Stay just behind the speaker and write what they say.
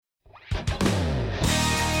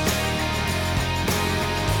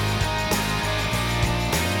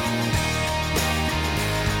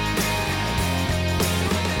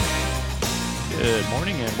Good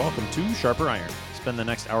morning and welcome to Sharper Iron. Spend the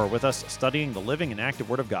next hour with us studying the living and active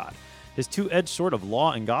Word of God. His two-edged sword of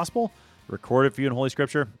law and gospel, recorded for you in Holy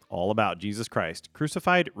Scripture, all about Jesus Christ,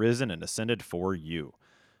 crucified, risen, and ascended for you.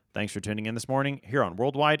 Thanks for tuning in this morning here on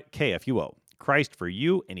Worldwide KFUO. Christ for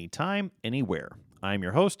you, anytime, anywhere. I'm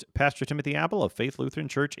your host, Pastor Timothy Appel of Faith Lutheran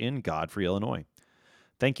Church in Godfrey, Illinois.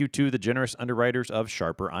 Thank you to the generous underwriters of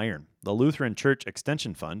Sharper Iron, the Lutheran Church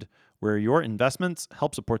Extension Fund, where your investments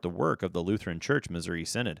help support the work of the Lutheran Church Missouri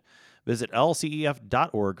Synod. Visit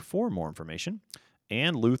lcef.org for more information.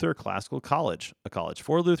 And Luther Classical College, a college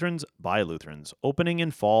for Lutherans by Lutherans, opening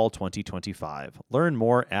in fall 2025. Learn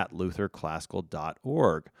more at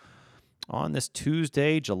lutherclassical.org. On this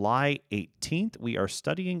Tuesday, July 18th, we are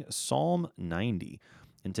studying Psalm 90.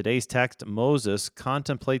 In today's text, Moses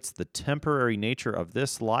contemplates the temporary nature of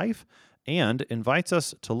this life and invites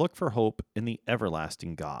us to look for hope in the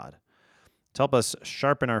everlasting God. To help us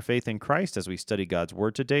sharpen our faith in Christ as we study God's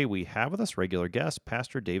Word today, we have with us regular guest,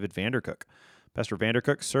 Pastor David Vandercook. Pastor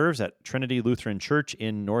Vandercook serves at Trinity Lutheran Church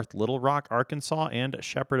in North Little Rock, Arkansas, and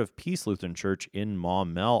Shepherd of Peace Lutheran Church in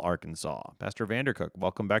Maumelle, Arkansas. Pastor Vandercook,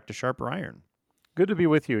 welcome back to Sharper Iron. Good to be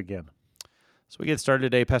with you again. So we get started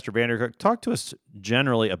today, Pastor Vandercook. Talk to us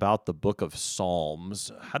generally about the book of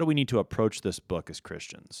Psalms. How do we need to approach this book as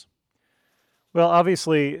Christians? Well,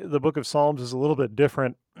 obviously, the book of Psalms is a little bit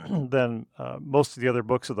different than most of the other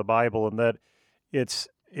books of the Bible in that it's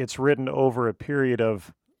written over a period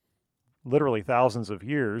of literally thousands of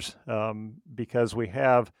years because we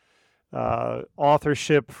have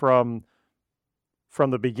authorship from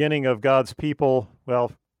the beginning of God's people,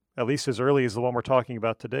 well, at least as early as the one we're talking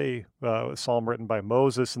about today, a psalm written by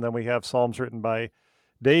Moses, and then we have psalms written by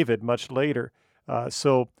David much later.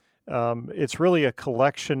 So it's really a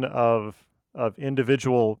collection of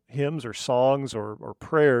individual hymns or songs or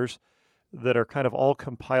prayers that are kind of all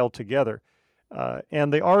compiled together.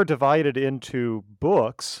 And they are divided into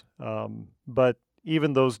books, but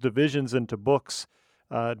even those divisions into books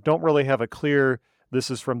don't really have a clear,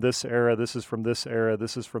 this is from this era, this is from this era,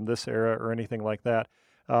 this is from this era, or anything like that.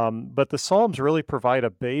 But the Psalms really provide a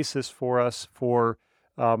basis for us for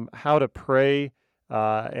how to pray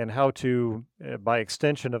and how to, by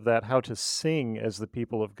extension of that, how to sing as the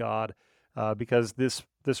people of God, because this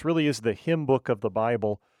really is the hymn book of the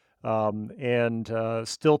Bible. And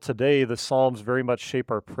still today, the Psalms very much shape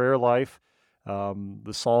our prayer life.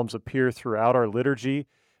 The Psalms appear throughout our liturgy,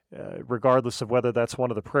 regardless of whether that's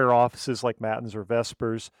one of the prayer offices like Matins or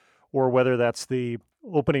Vespers, or whether that's the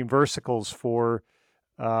opening versicles for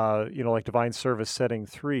like Divine Service Setting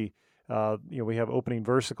 3. We have opening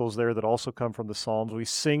versicles there that also come from the Psalms. We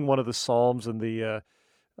sing one of the Psalms in the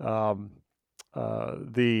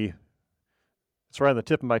it's right on the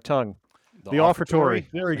tip of my tongue. The offertory.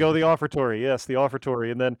 There we go, the offertory. Yes, the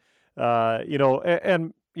offertory. And then,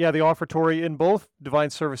 the offertory in both Divine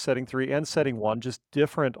Service Setting 3 and Setting 1, just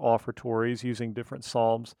different offertories using different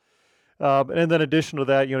Psalms. And then in addition to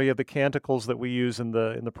that, you have the canticles that we use in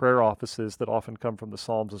the prayer offices that often come from the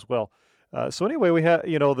Psalms as well. So anyway, we have,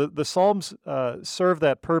 the Psalms serve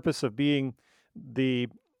that purpose of being the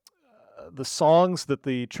songs that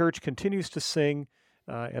the church continues to sing,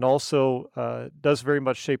 and also does very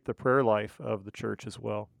much shape the prayer life of the church as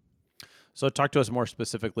well. So talk to us more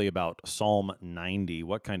specifically about Psalm 90.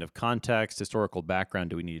 What kind of context, historical background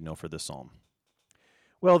do we need to know for this psalm?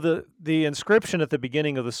 Well, the inscription at the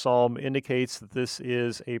beginning of the psalm indicates that this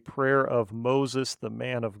is a prayer of Moses, the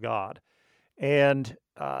man of God. And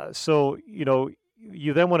so,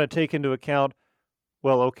 you then want to take into account,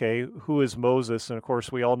 well, okay, who is Moses? And of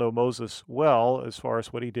course, we all know Moses well as far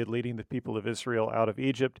as what he did leading the people of Israel out of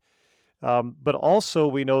Egypt. But also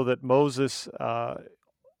we know that Moses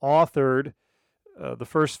authored the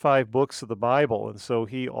first 5 books of the Bible. And so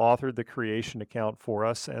he authored the creation account for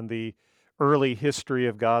us and the early history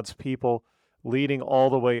of God's people leading all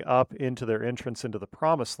the way up into their entrance into the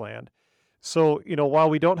Promised Land. So, while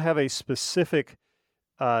we don't have a specific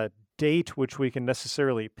date which we can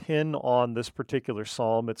necessarily pin on this particular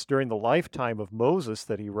psalm, it's during the lifetime of Moses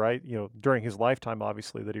that he during his lifetime,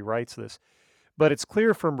 obviously, that he writes this. But it's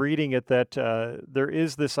clear from reading it that there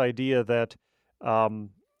is this idea that,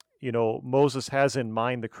 Moses has in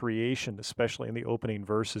mind the creation, especially in the opening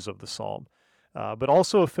verses of the psalm. But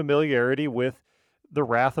also a familiarity with the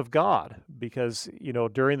wrath of God, because,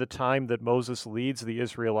 during the time that Moses leads the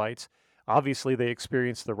Israelites, obviously they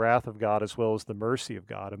experience the wrath of God as well as the mercy of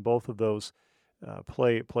God, and both of those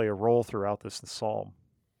play a role throughout this psalm.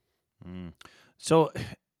 So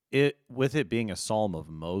with it being a psalm of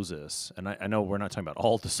Moses, and I know we're not talking about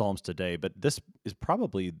all the psalms today, but this is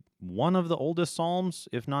probably one of the oldest psalms,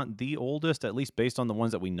 if not the oldest, at least based on the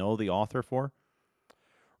ones that we know the author for.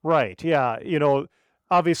 Right. Yeah.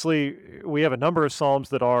 Obviously, we have a number of psalms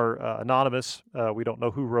that are anonymous. We don't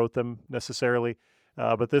know who wrote them necessarily,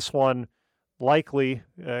 but this one likely,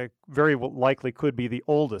 likely, could be the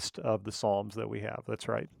oldest of the psalms that we have. That's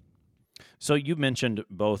right. So you mentioned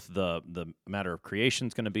both the matter of creation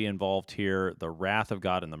is going to be involved here, the wrath of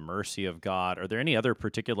God and the mercy of God. Are there any other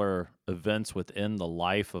particular events within the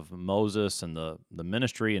life of Moses and the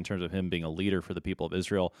ministry in terms of him being a leader for the people of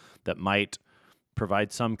Israel that might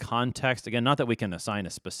provide some context? Again, not that we can assign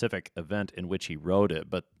a specific event in which he wrote it,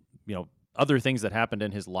 but other things that happened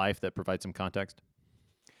in his life that provide some context.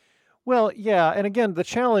 Well, yeah, and again, the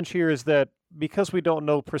challenge here is that because we don't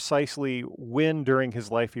know precisely when during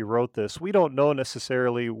his life he wrote this, we don't know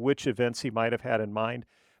necessarily which events he might have had in mind.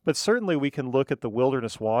 But certainly, we can look at the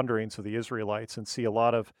wilderness wanderings of the Israelites and see a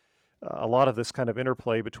lot of this kind of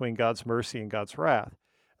interplay between God's mercy and God's wrath.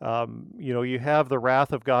 You have the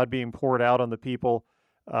wrath of God being poured out on the people,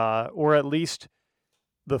 or at least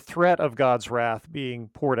the threat of God's wrath being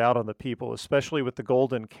poured out on the people, especially with the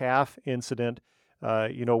golden calf incident.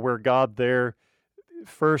 Where God there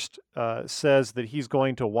first says that he's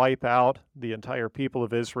going to wipe out the entire people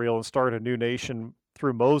of Israel and start a new nation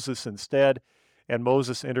through Moses instead, and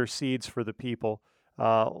Moses intercedes for the people.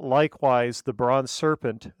 Likewise, the bronze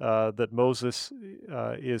serpent that Moses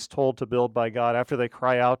is told to build by God after they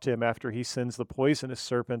cry out to him after he sends the poisonous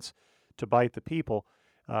serpents to bite the people.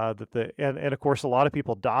 And of course, a lot of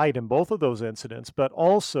people died in both of those incidents, but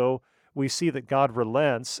also we see that God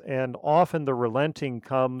relents, and often the relenting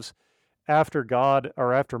comes after God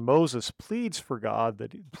or after Moses pleads with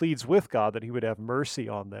God that he would have mercy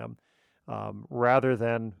on them, rather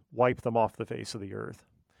than wipe them off the face of the earth.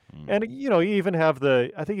 And you even have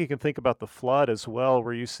I think you can think about the flood as well,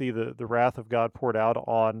 where you see the wrath of God poured out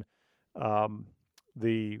on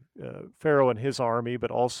the Pharaoh and his army,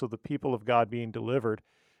 but also the people of God being delivered,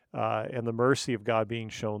 and the mercy of God being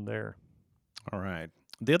shown there. All right.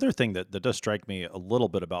 The other thing that does strike me a little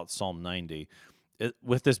bit about Psalm 90,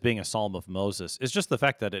 with this being a Psalm of Moses, is just the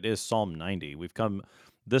fact that it is Psalm 90. We've come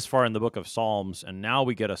this far in the book of Psalms, and now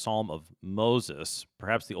we get a Psalm of Moses,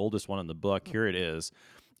 perhaps the oldest one in the book. Here it is.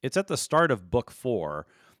 It's at the start of book 4,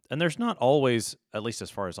 and there's not always, at least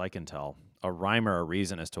as far as I can tell, a rhyme or a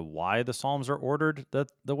reason as to why the Psalms are ordered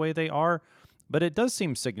the way they are, but it does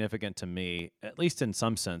seem significant to me, at least in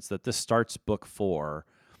some sense, that this starts book 4,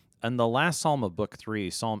 and the last psalm of book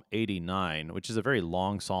 3, Psalm 89, which is a very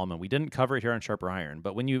long psalm, and we didn't cover it here on Sharper Iron,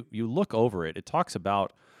 but when you look over it, it talks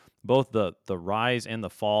about both the rise and the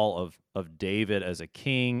fall of David as a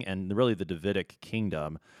king and really the Davidic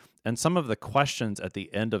kingdom. And some of the questions at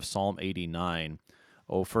the end of Psalm 89,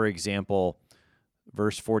 for example,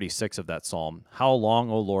 verse 46 of that psalm, "How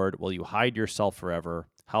long, O Lord, will you hide yourself forever?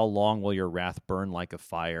 How long will your wrath burn like a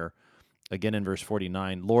fire?" Again in verse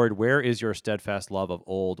 49, "Lord, where is your steadfast love of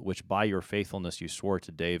old, which by your faithfulness you swore to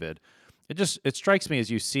David?" It strikes me as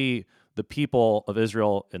you see the people of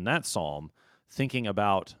Israel in that psalm thinking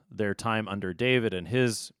about their time under David and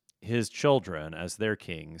his children as their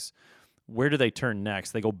kings. Where do they turn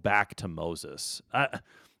next? They go back to Moses. And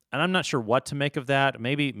I'm not sure what to make of that.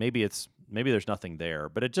 Maybe there's nothing there,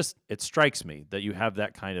 but it strikes me that you have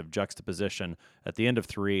that kind of juxtaposition at the end of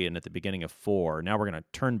 3 and at the beginning of 4. Now we're going to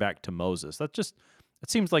turn back to Moses. It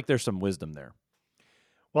seems like there's some wisdom there.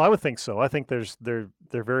 Well, I would think so. I think there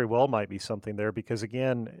very well might be something there because,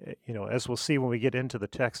 again, as we'll see when we get into the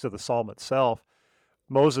text of the psalm itself,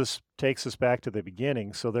 Moses takes us back to the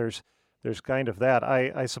beginning. So there's kind of that.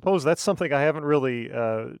 I suppose that's something I haven't really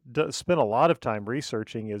spent a lot of time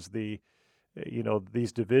researching is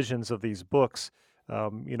these divisions of these books.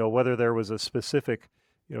 Whether there was a specific,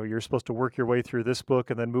 you're supposed to work your way through this book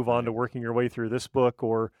and then move on to working your way through this book,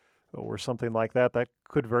 or something like that. That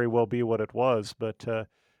could very well be what it was, but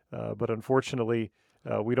unfortunately,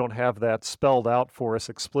 we don't have that spelled out for us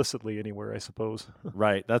explicitly anywhere, I suppose.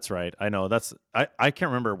 Right, that's right. I know I can't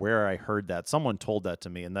remember where I heard that. Someone told that to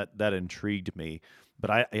me, and that intrigued me.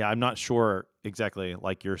 But I'm not sure exactly,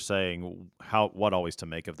 like you're saying, what always to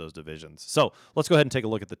make of those divisions. So let's go ahead and take a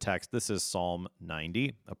look at the text. This is Psalm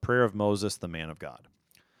 90, a prayer of Moses, the man of God.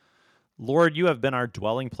 "Lord, you have been our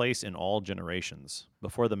dwelling place in all generations.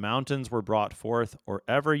 Before the mountains were brought forth, or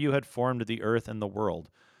ever you had formed the earth and the world,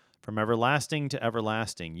 from everlasting to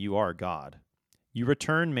everlasting you are God. You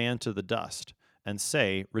return man to the dust, and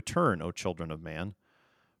say, 'Return, O children of man.'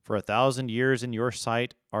 For 1,000 years in your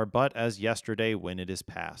sight are but as yesterday when it is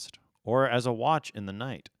past, or as a watch in the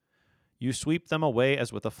night. You sweep them away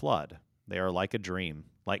as with a flood. They are like a dream,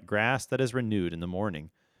 like grass that is renewed in the morning.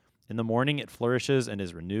 In the morning it flourishes and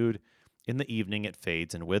is renewed. In the evening it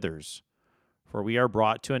fades and withers. For we are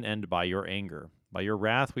brought to an end by your anger. By your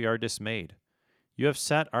wrath we are dismayed. You have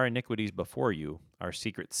set our iniquities before you, our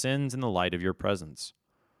secret sins in the light of your presence.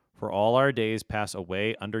 For all our days pass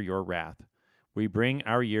away under your wrath. We bring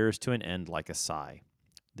our years to an end like a sigh.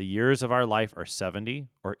 The years of our life are 70,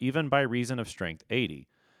 or even by reason of strength 80.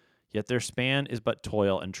 Yet their span is but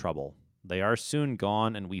toil and trouble. They are soon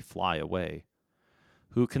gone, and we fly away.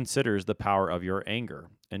 Who considers the power of your anger,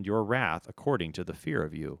 and your wrath according to the fear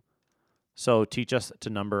of you? So teach us to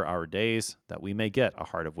number our days, that we may get a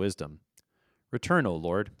heart of wisdom. Return, O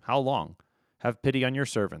Lord, how long? Have pity on your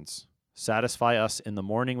servants. Satisfy us in the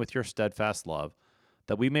morning with your steadfast love,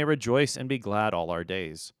 that we may rejoice and be glad all our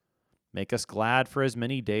days. Make us glad for as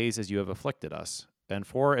many days as you have afflicted us, and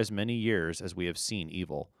for as many years as we have seen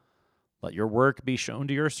evil. Let your work be shown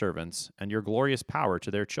to your servants, and your glorious power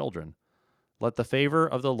to their children. Let the favor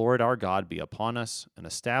of the Lord our God be upon us, and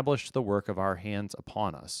establish the work of our hands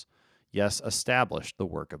upon us. Yes, establish the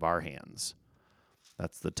work of our hands.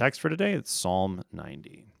 That's the text for today. It's Psalm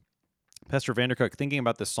 90. Pastor Vandercook, thinking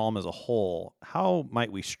about this psalm as a whole, how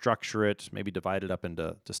might we structure it, maybe divide it up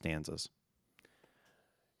into stanzas?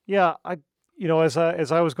 Yeah, as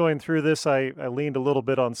I was going through this, I leaned a little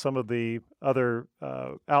bit on some of the other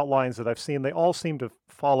outlines that I've seen. They all seem to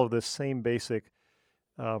follow this same basic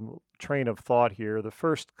train of thought here. The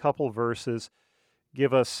first couple verses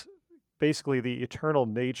give us basically the eternal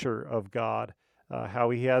nature of God, how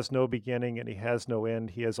he has no beginning and he has no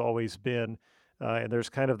end. He has always been. And there's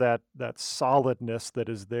kind of that solidness that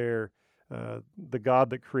is there. The God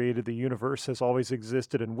that created the universe has always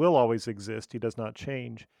existed and will always exist. He does not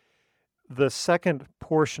change. The second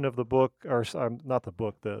portion of the book, or not the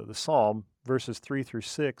book, the Psalm, verses 3 through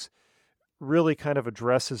 6, really kind of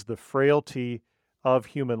addresses the frailty of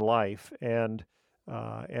human life and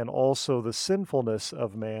also the sinfulness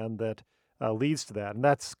of man that leads to that. And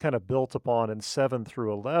that's kind of built upon in 7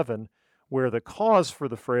 through 11, where the cause for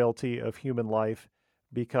the frailty of human life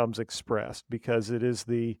becomes expressed, because it is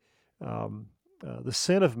the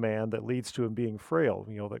sin of man that leads to him being frail.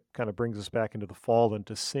 That kind of brings us back into the fall,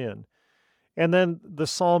 into sin. And then the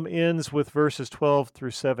psalm ends with verses 12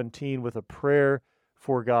 through 17 with a prayer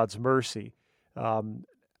for God's mercy.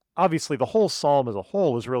 Obviously, the whole psalm as a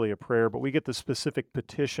whole is really a prayer, but we get the specific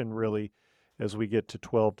petition really as we get to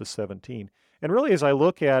 12 to 17. And really, as I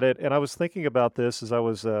look at it, and I was thinking about this as I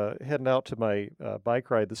was heading out to my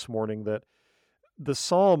bike ride this morning, that the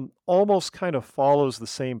psalm almost kind of follows the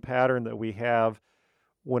same pattern that we have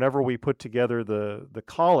whenever we put together the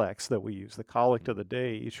collects that we use, the collect of the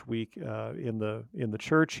day each week in the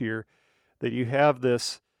church here, that you have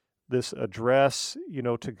this address,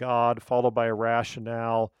 to God, followed by a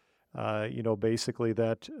rationale. Basically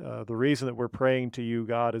that the reason that we're praying to you,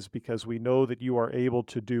 God, is because we know that you are able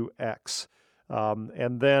to do X.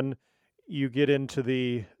 And then you get into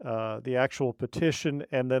the actual petition,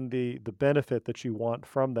 and then the benefit that you want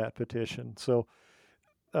from that petition. So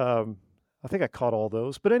I think I caught all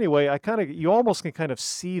those. But anyway, you almost can kind of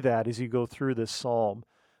see that as you go through this psalm,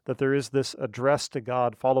 that there is this address to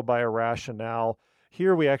God followed by a rationale.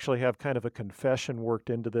 Here we actually have kind of a confession worked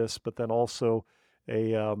into this, but then also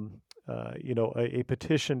a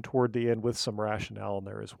petition toward the end with some rationale in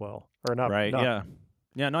there as well. Or not? Right. Not,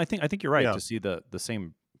 yeah. No, I think you're right Yeah. to see the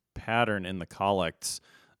same pattern in the collects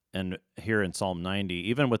and here in Psalm 90,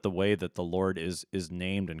 even with the way that the Lord is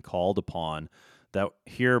named and called upon. That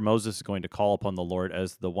here Moses is going to call upon the Lord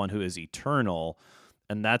as the one who is eternal,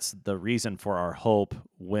 and that's the reason for our hope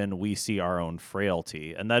when we see our own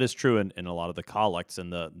frailty. And that is true in a lot of the collects,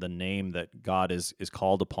 and the name that God is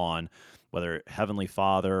called upon, whether Heavenly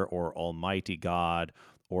Father or Almighty God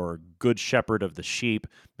or Good Shepherd of the sheep.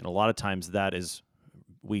 And a lot of times that is,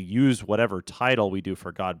 we use whatever title we do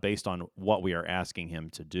for God based on what we are asking him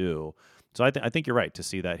to do. So I think you're right to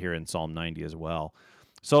see that here in Psalm 90 as well.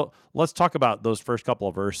 So let's talk about those first couple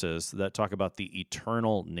of verses that talk about the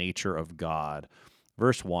eternal nature of God.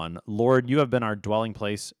 Verse 1, Lord, you have been our dwelling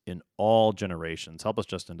place in all generations. Help us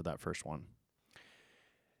just into that first one.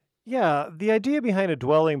 Yeah, the idea behind a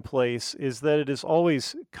dwelling place is that it is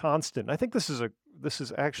always constant. I think this is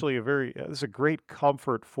actually this is a great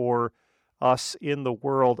comfort for us in the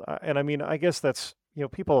world. And I mean, I guess that's,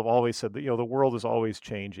 people have always said that, the world is always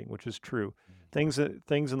changing, which is true. Things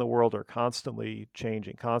in the world are constantly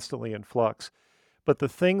changing, constantly in flux. But the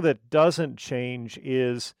thing that doesn't change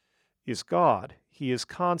is God. He is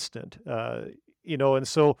constant. And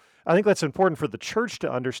so I think that's important for the church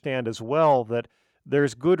to understand as well, that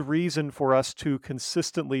there's good reason for us to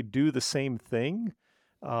consistently do the same thing,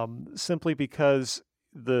 simply because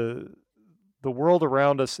the world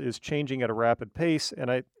around us is changing at a rapid pace, and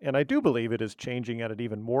I do believe it is changing at an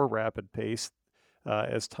even more rapid pace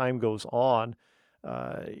as time goes on.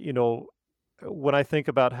 You know, when I think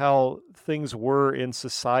about how things were in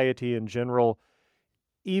society in general,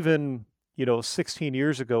 even, 16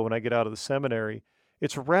 years ago when I get out of the seminary,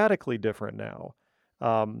 it's radically different now.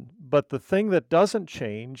 But the thing that doesn't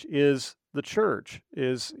change is the church,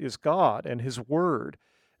 is God and His Word.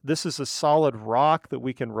 This is a solid rock that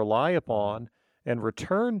we can rely upon and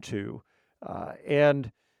return to.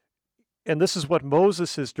 And this is what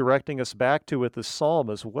Moses is directing us back to with this psalm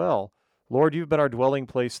as well. Lord, you've been our dwelling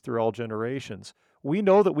place through all generations. We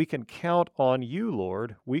know that we can count on you,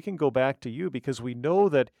 Lord. We can go back to you because we know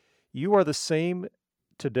that you are the same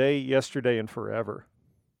today, yesterday, and forever.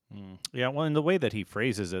 Yeah, well, in the way that he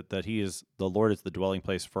phrases it, that the Lord is the dwelling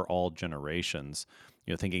place for all generations.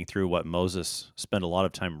 Thinking through what Moses spent a lot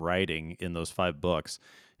of time writing in those 5 books,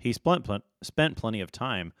 he spent plenty of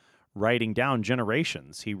time writing down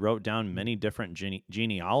generations. He wrote down many different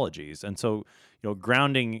genealogies, and so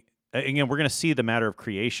grounding. Again, we're going to see the matter of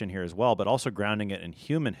creation here as well, but also grounding it in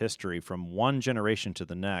human history from one generation to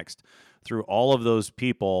the next through all of those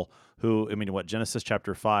people who, Genesis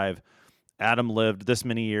chapter 5. Adam lived this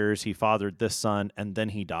many years, he fathered this son, and then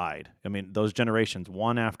he died. Those generations,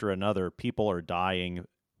 one after another, people are dying,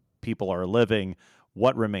 people are living.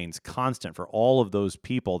 What remains constant for all of those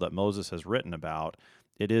people that Moses has written about?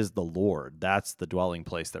 It is the Lord. That's the dwelling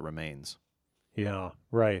place that remains. Yeah,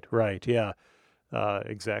 right, yeah.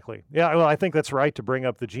 Exactly. Yeah, well, I think that's right to bring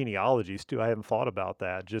up the genealogies too. I hadn't thought about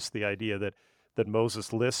that. Just the idea that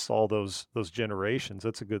Moses lists all those generations.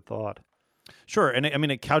 That's a good thought. Sure, and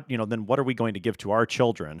then what are we going to give to our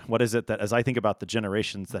children? What is it that, as I think about the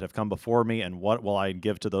generations that have come before me, and what will I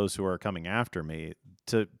give to those who are coming after me,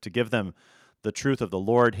 to give them the truth of the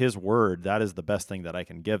Lord, His Word? That is the best thing that I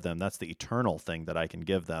can give them. That's the eternal thing that I can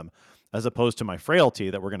give them, as opposed to my frailty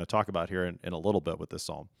that we're going to talk about here in a little bit with this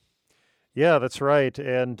psalm. Yeah, that's right,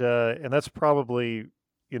 and that's probably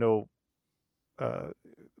the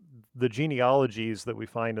genealogies that we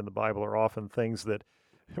find in the Bible are often things that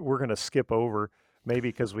we're going to skip over, maybe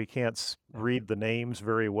because we can't read the names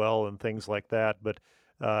very well and things like that. But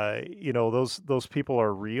those people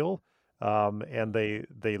are real, and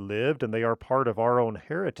they lived, and they are part of our own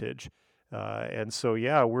heritage. And so,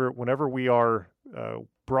 yeah, whenever we are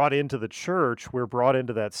brought into the church, we're brought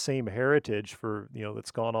into that same heritage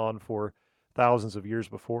that's gone on for thousands of years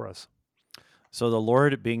before us. So the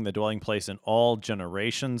Lord being the dwelling place in all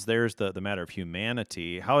generations, there's the matter of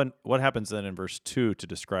humanity. What happens then in verse 2 to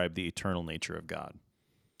describe the eternal nature of God?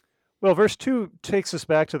 Well, verse 2 takes us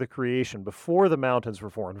back to the creation, before the mountains were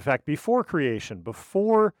formed. In fact, before creation,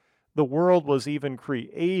 before the world was even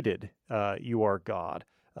created, you are God.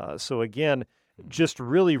 So again, just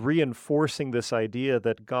really reinforcing this idea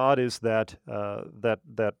that God is that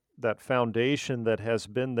foundation that has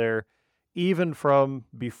been there even from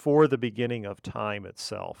before the beginning of time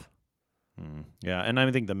itself. Yeah, and I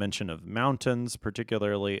think the mention of mountains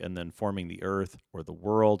particularly, and then forming the earth or the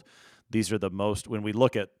world, these are the most, when we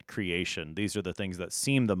look at creation, these are the things that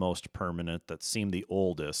seem the most permanent, that seem the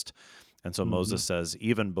oldest. And so Moses says,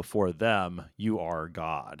 even before them, you are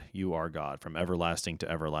God. You are God. From everlasting to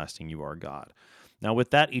everlasting, you are God. Now,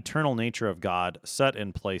 with that eternal nature of God set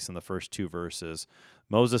in place in the first 2 verses,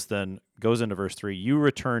 Moses then goes into verse 3, you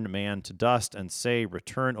return man to dust and say,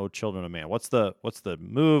 return, O children of man. What's the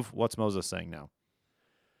move? What's Moses saying now?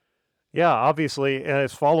 Yeah, obviously, and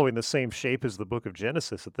it's following the same shape as the book of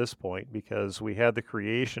Genesis at this point, because we had the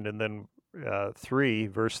creation, and then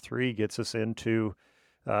verse 3 gets us into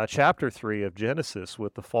chapter 3 of Genesis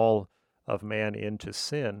with the fall of man into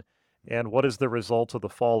sin. And what is the result of the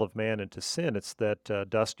fall of man into sin? It's that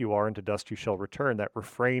dust you are, and to dust you shall return. That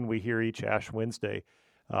refrain we hear each Ash Wednesday,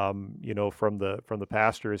 from the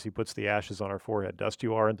pastor as he puts the ashes on our forehead. Dust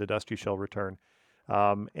you are, and to dust you shall return.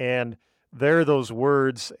 And there are those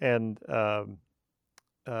words, and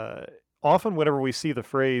often whenever we see the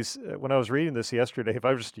phrase, when I was reading this yesterday, if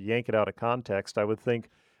I was just to yank it out of context, I would think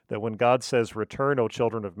that when God says, return, O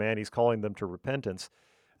children of man, He's calling them to repentance.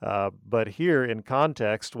 But here in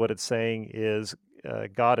context, what it's saying is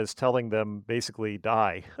God is telling them basically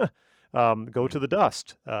die, go to the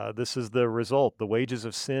dust. This is the result. The wages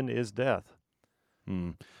of sin is death.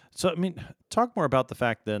 So, talk more about the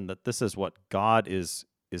fact then that this is what God is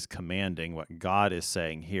commanding, what God is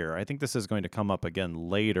saying here. I think this is going to come up again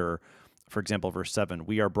later. For example, verse 7,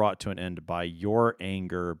 we are brought to an end by your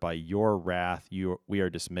anger, by your wrath, we are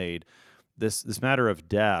dismayed. This matter of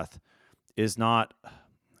death is not...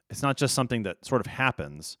 It's not just something that sort of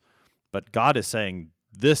happens, but God is saying,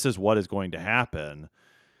 this is what is going to happen.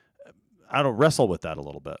 I don't wrestle with that a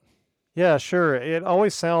little bit. Yeah, sure. It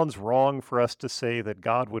always sounds wrong for us to say that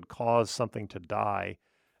God would cause something to die.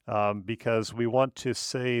 because we want to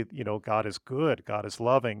say, God is good, God is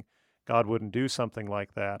loving, God wouldn't do something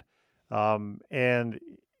like that. And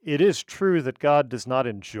it is true that God does not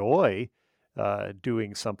enjoy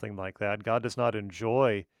doing something like that. God does not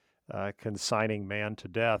enjoy consigning man to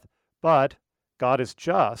death, but God is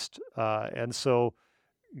just, and so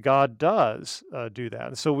God does do that.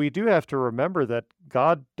 And so we do have to remember that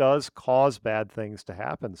God does cause bad things to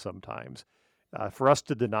happen sometimes. For us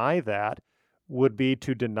to deny that would be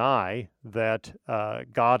to deny that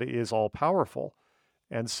God is all powerful.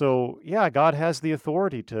 And so, yeah, God has the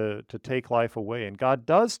authority to take life away, and God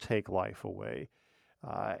does take life away.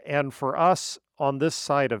 And for us on this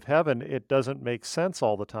side of heaven, it doesn't make sense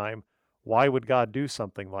all the time. Why would God do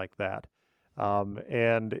something like that?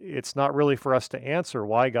 And it's not really for us to answer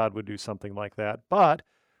why God would do something like that, but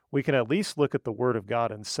we can at least look at the Word of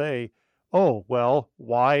God and say, oh, well,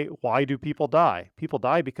 why do people die? People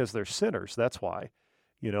die because they're sinners. That's why.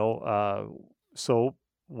 So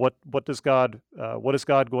what is God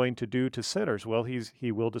going to do to sinners? Well,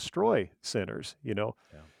 he will destroy sinners. Yeah.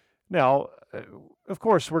 Now, of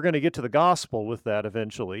course, we're going to get to the gospel with that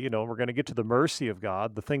eventually. We're going to get to the mercy of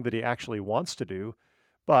God, the thing that He actually wants to do.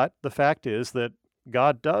 But the fact is that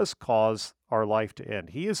God does cause our life to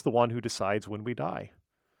end. He is the one who decides when we die.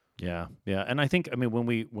 Yeah, yeah, and I think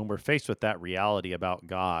when we're faced with that reality about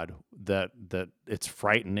God, that it's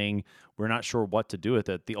frightening, we're not sure what to do with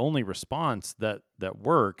it. The only response that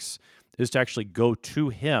works is to actually go to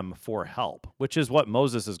Him for help, which is what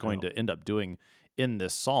Moses is going to end up doing in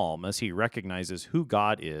this psalm, as he recognizes who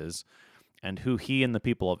God is and who he and the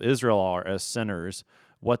people of Israel are as sinners,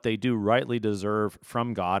 what they do rightly deserve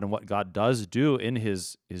from God, and what God does do in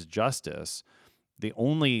His justice. The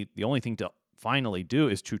only thing to finally do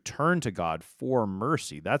is to turn to God for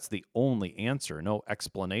mercy. That's the only answer. No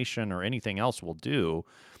explanation or anything else will do.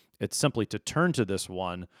 It's simply to turn to this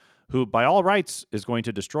one who, by all rights, is going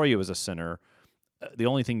to destroy you as a sinner. The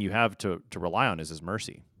only thing you have to rely on is His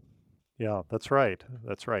mercy. Yeah, that's right.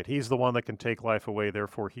 That's right. He's the one that can take life away.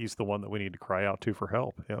 Therefore, He's the one that we need to cry out to for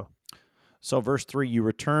help. Yeah. So verse 3, you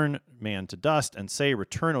return man to dust and say,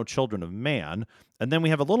 return, O children of man. And then we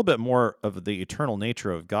have a little bit more of the eternal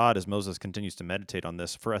nature of God as Moses continues to meditate on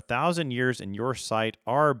this. For 1,000 years in your sight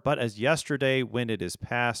are but as yesterday when it is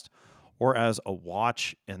past, or as a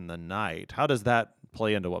watch in the night. How does that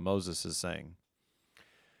play into what Moses is saying?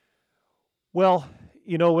 Well,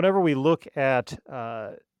 whenever we look at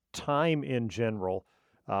time in general,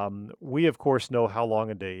 we, of course, know how long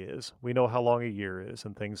a day is. We know how long a year is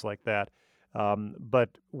and things like that. But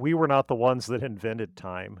we were not the ones that invented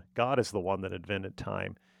time. God is the one that invented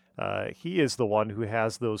time. He is the one who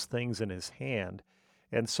has those things in His hand.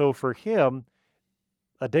 And so for Him,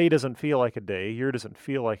 a day doesn't feel like a day, a year doesn't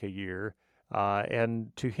feel like a year.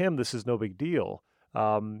 And to Him, this is no big deal.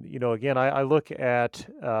 Again, I look at,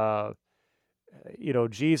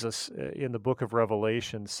 Jesus in the book of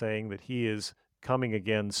Revelation saying that He is coming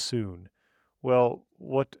again soon. Well,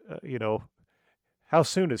 how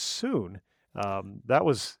soon is soon? That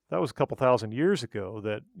was a couple thousand years ago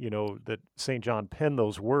that St. John penned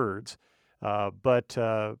those words,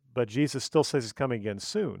 but Jesus still says He's coming again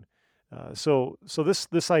soon. So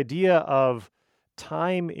this idea of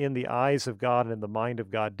time in the eyes of God and in the mind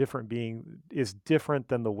of God is different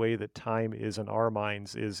than the way that time is in our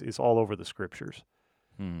minds is all over the Scriptures.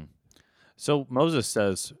 So Moses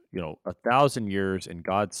says, 1,000 years in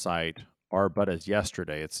God's sight are but as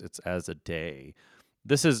yesterday. It's as a day.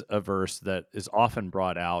 This is a verse that is often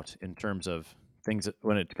brought out in terms of things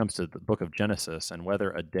when it comes to the book of Genesis and whether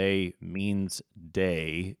a day means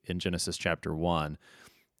day in Genesis chapter 1.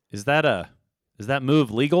 Is that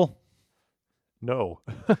move legal? No.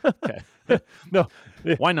 Okay. No.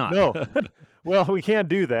 Why not? No. Well, we can't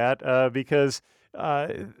do that because,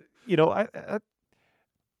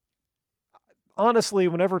 honestly,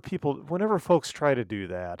 whenever folks try to do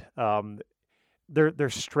that, they're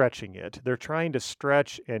stretching it. They're trying to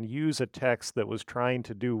stretch and use a text that was trying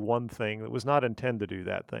to do one thing that was not intended to do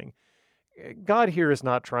that thing. God here is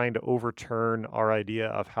not trying to overturn our idea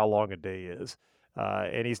of how long a day is.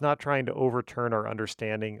 And He's not trying to overturn our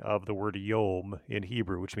understanding of the word yom in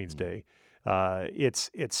Hebrew, which means day. It's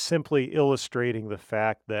simply illustrating the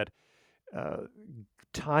fact that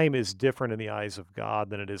time is different in the eyes of God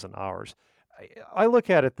than it is in ours. I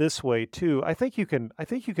look at it this way too. I think you can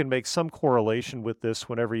make some correlation with this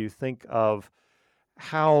whenever you think of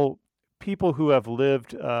how people who have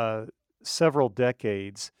lived several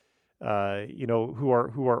decades, who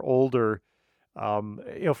are older.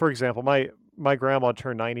 For example, my grandma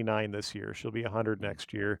turned 99 this year. She'll be 100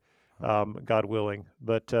 next year, God willing.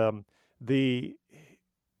 But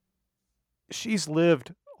she's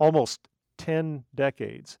lived almost 10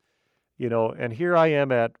 decades, and here I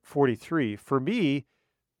am at 43. For me,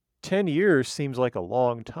 10 years seems like a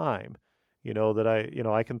long time,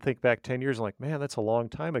 I can think back 10 years and like, man, that's a long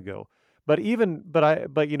time ago. But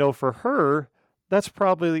for her, that's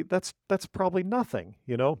probably nothing,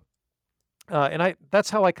 and that's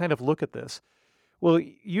how I kind of look at this. Well,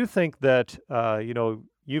 you think that,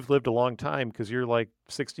 you've lived a long time because you're like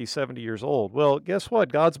 60, 70 years old. Well, guess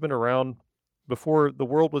what? God's been around before the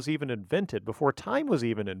world was even invented, before time was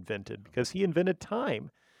even invented, because he invented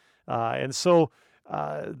time. And so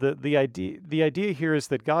the idea here is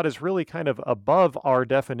that God is really kind of above our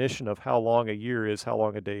definition of how long a year is, how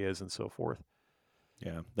long a day is, and so forth.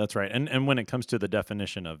 Yeah, that's right. And when it comes to the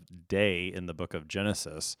definition of day in the book of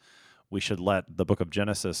Genesis, we should let the book of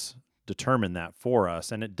Genesis determine that for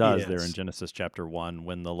us. And it does there in Genesis chapter 1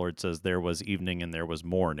 when the Lord says there was evening and there was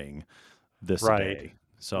morning this day.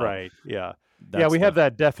 So right, yeah. Yeah, we have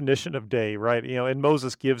that definition of day, right? And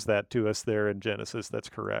Moses gives that to us there in Genesis. That's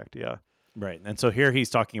correct, yeah. Right. And so here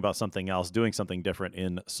he's talking about something else, doing something different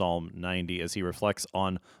in Psalm 90 as he reflects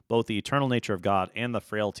on both the eternal nature of God and the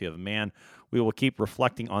frailty of man. We will keep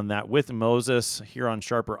reflecting on that with Moses here on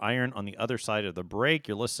Sharper Iron on the other side of the break.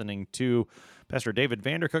 You're listening to Pastor David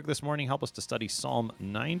Vandercook this morning. Help us to study Psalm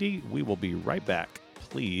 90. We will be right back.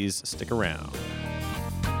 Please stick around.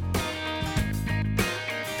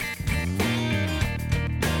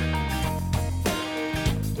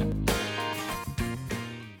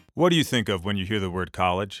 What do you think of when you hear the word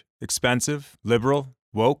college? Expensive? Liberal?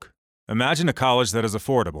 Woke? Imagine a college that is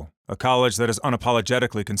affordable, a college that is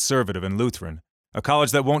unapologetically conservative and Lutheran, a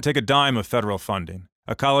college that won't take a dime of federal funding,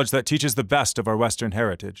 a college that teaches the best of our Western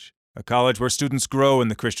heritage, a college where students grow in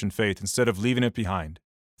the Christian faith instead of leaving it behind.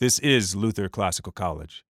 This is Luther Classical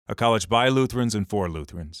College, a college by Lutherans and for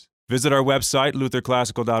Lutherans. Visit our website,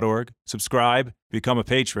 lutherclassical.org, subscribe, become a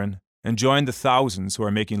patron, and join the thousands who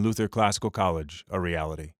are making Luther Classical College a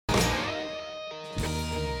reality.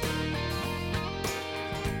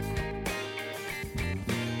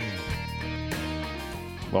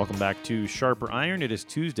 Welcome back to Sharper Iron. It is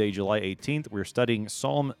Tuesday, July 18th. We're studying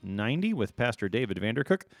Psalm 90 with Pastor David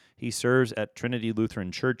Vandercook. He serves at Trinity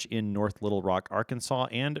Lutheran Church in North Little Rock, Arkansas,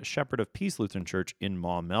 and Shepherd of Peace Lutheran Church in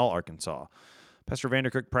Maumelle, Arkansas. Pastor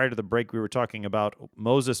Vandercook, prior to the break, we were talking about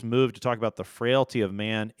Moses' move to talk about the frailty of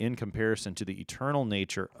man in comparison to the eternal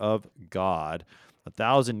nature of God.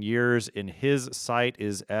 1,000 years in his sight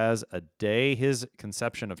is as a day. His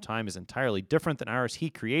conception of time is entirely different than ours.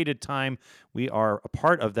 He created time. We are a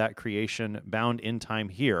part of that creation, bound in time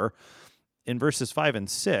here. In verses 5 and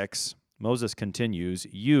 6, Moses continues,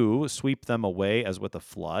 "You sweep them away as with a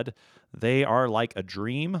flood. They are like a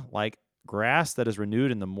dream, like grass that is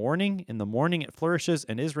renewed in the morning. In the morning it flourishes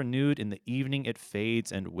and is renewed. In the evening it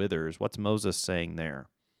fades and withers." What's Moses saying there?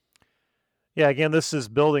 Yeah, again, this is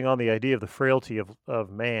building on the idea of the frailty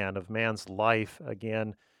of man, of man's life.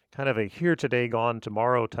 Again, kind of a here today, gone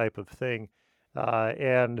tomorrow type of thing.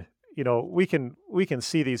 And we can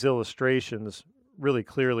see these illustrations really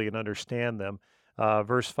clearly and understand them.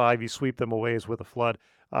 Verse 5, you sweep them away as with a flood.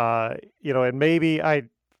 And maybe I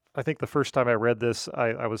think the first time I read this,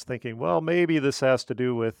 I was thinking, well, maybe this has to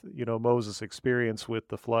do with, Moses' experience with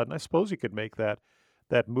the flood. And I suppose you could make that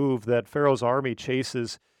move that Pharaoh's army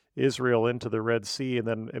chases Israel into the Red Sea, and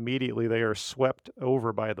then immediately they are swept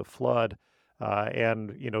over by the flood.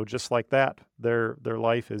 And just like that, their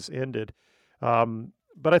life is ended.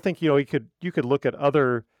 But I think, you could look at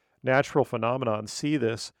other natural phenomena and see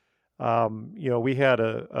this. We had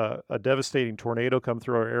a devastating tornado come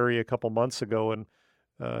through our area a couple months ago, and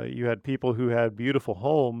you had people who had beautiful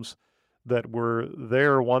homes that were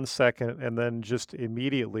there 1 second and then just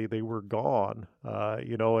immediately they were gone.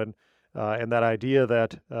 And that idea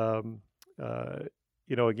that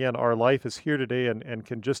again, our life is here today and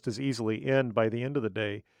can just as easily end by the end of the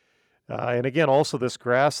day. And again, also this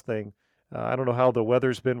grass thing. I don't know how the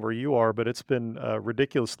weather's been where you are, but it's been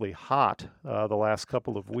ridiculously hot the last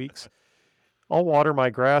couple of weeks. I'll water my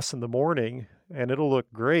grass in the morning and it'll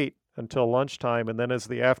look great until lunchtime, and then as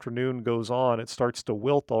the afternoon goes on, it starts to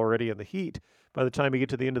wilt already in the heat by the time you get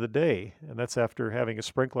to the end of the day, and that's after having a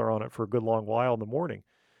sprinkler on it for a good long while in the morning.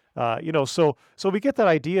 So we get that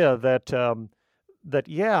idea that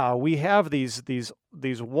we have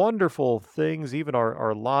these wonderful things, even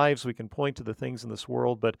our lives. We can point to the things in this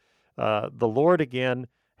world, but the Lord again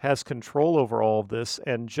has control over all of this,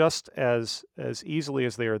 and just as easily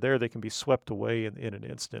as they are there, they can be swept away in an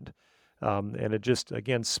instant. And it just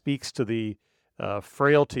again speaks to the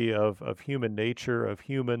frailty of human nature, of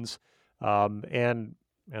humans, and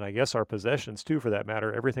I guess our possessions too, for that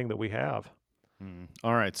matter, everything that we have.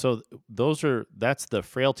 All right, so that's the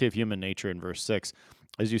frailty of human nature in verse 6.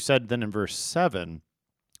 As you said, then in verse 7,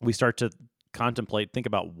 we start to think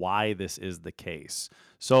about why this is the case.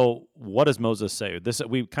 So what does Moses say?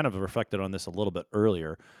 We kind of reflected on this a little bit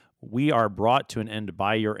earlier. We are brought to an end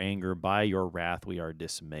by your anger, by your wrath we are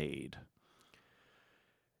dismayed.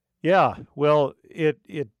 Yeah, well, it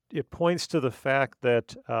points to the fact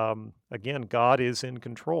that, again, God is in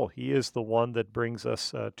control. He is the one that brings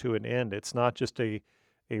us to an end. It's not just a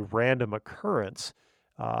random occurrence.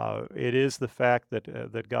 It is the fact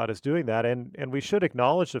that God is doing that, and we should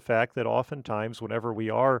acknowledge the fact that oftentimes, whenever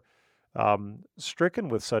we are stricken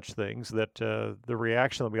with such things, that the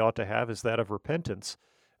reaction that we ought to have is that of repentance,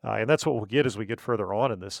 and that's what we'll get as we get further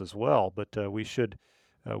on in this as well. But we should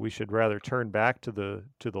rather turn back to the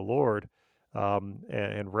Lord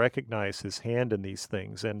and recognize His hand in these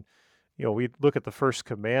things. And we look at the first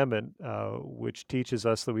commandment, which teaches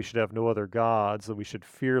us that we should have no other gods, that we should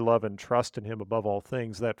fear, love, and trust in Him above all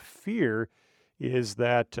things. That fear is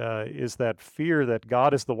that fear that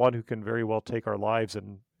God is the one who can very well take our lives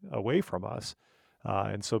and away from us.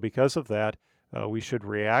 And so because of that, we should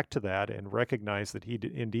react to that and recognize that He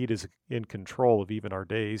indeed is in control of even our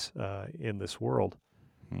days in this world.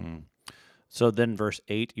 So then verse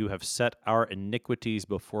 8, you have set our iniquities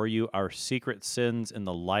before you, our secret sins in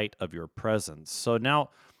the light of your presence. So now,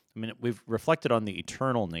 we've reflected on the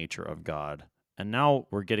eternal nature of God, and now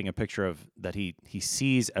we're getting a picture of that he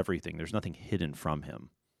sees everything. There's nothing hidden from Him.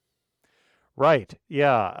 Right.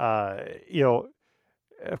 Yeah.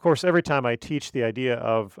 Of course, every time I teach the idea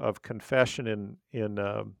of confession in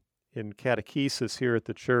catechesis here at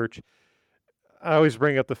the church, I always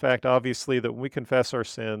bring up the fact, obviously, that when we confess our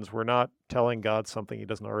sins, we're not telling God something He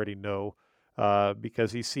doesn't already know,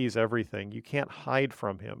 because He sees everything. You can't hide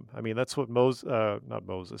from Him. That's what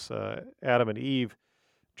Adam and Eve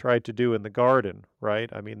tried to do in the garden, right?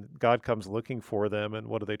 God comes looking for them, and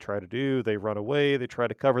what do they try to do? They run away. They try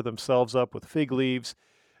to cover themselves up with fig leaves,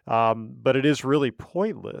 but it is really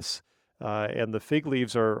pointless, and the fig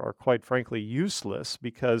leaves are quite frankly useless,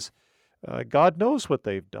 because God knows what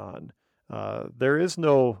they've done. There is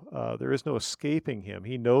no escaping Him.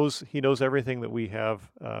 He knows everything that we have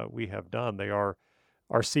done. They are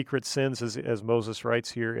our secret sins, as Moses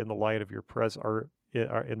writes here, in the light of your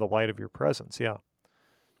in the light of your presence. Yeah.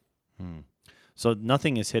 So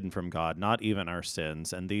nothing is hidden from God, not even our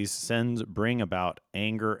sins, and these sins bring about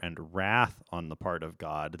anger and wrath on the part of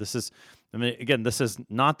God. This is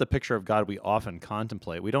not the picture of God we often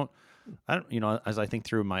contemplate. As I think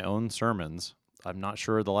through my own sermons, I'm not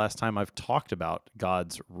sure the last time I've talked about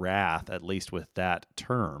God's wrath, at least with that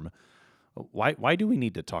term. Why do we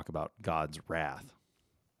need to talk about God's wrath?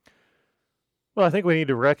 Well, I think we need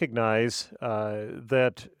to recognize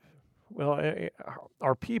that,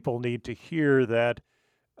 our people need to hear that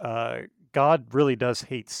God really does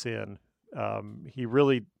hate sin. He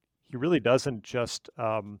really doesn't just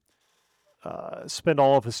spend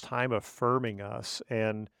all of His time affirming us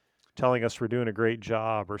and telling us we're doing a great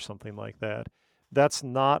job or something like that. That's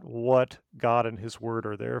not what God and His Word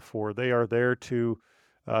are there for. They are there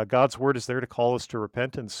God's Word is there to call us to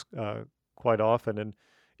repentance quite often. And,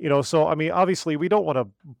 so, obviously we don't want to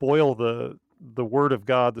boil the Word of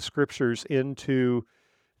God, the Scriptures, into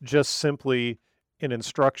just simply an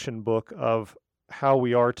instruction book of how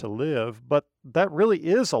we are to live, but that really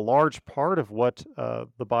is a large part of what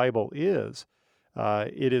the Bible is.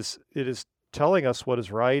 It is telling us what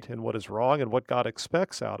is right and what is wrong and what God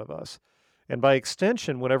expects out of us. And by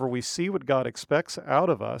extension, whenever we see what God expects out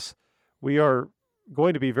of us, we are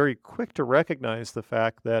going to be very quick to recognize the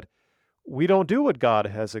fact that we don't do what God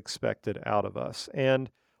has expected out of us. And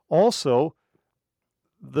also,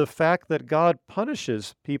 the fact that God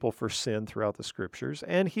punishes people for sin throughout the Scriptures,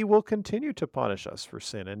 and He will continue to punish us for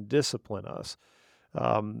sin and discipline us.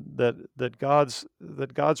 That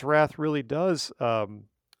God's wrath really does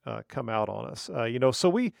come out on us. So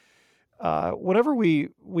we, whenever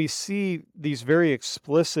we see these very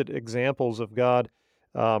explicit examples of God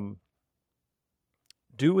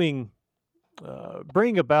bring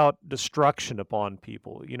about destruction upon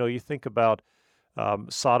people. You think about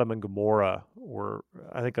Sodom and Gomorrah, or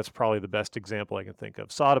I think that's probably the best example I can think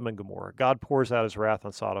of. Sodom and Gomorrah. God pours out His wrath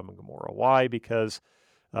on Sodom and Gomorrah. Why? Because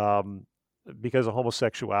of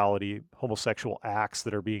homosexuality, homosexual acts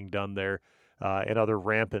that are being done there, and other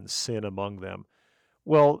rampant sin among them.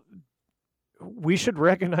 Well, we should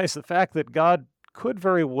recognize the fact that God could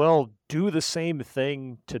very well do the same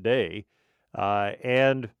thing today,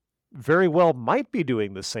 and very well might be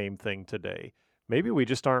doing the same thing today. Maybe we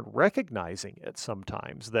just aren't recognizing it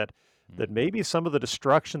sometimes, that maybe some of the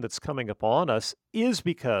destruction that's coming upon us is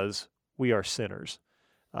because we are sinners.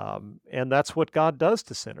 And that's what God does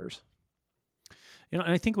to sinners. And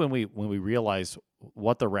I think when we realize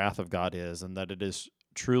what the wrath of God is and that it is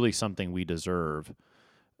truly something we deserve,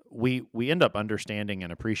 we end up understanding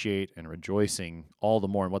and appreciate and rejoicing all the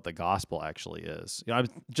more in what the gospel actually is. I'm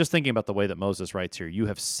just thinking about the way that Moses writes here, "You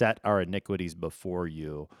have set our iniquities before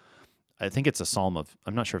you." I think it's I'm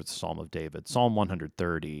not sure if it's a Psalm of David, Psalm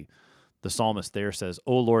 130. The psalmist there says,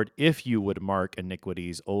 "O Lord, if you would mark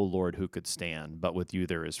iniquities, O Lord, who could stand? But with you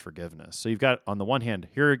there is forgiveness." So you've got, on the one hand,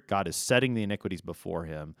 here God is setting the iniquities before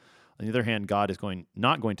him. On the other hand, God is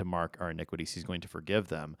not going to mark our iniquities. He's going to forgive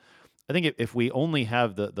them. I think if we only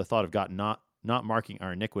have the thought of God not marking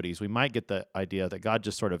our iniquities, we might get the idea that God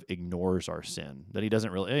just sort of ignores our sin, that he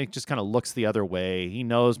doesn't really, he just kind of looks the other way. He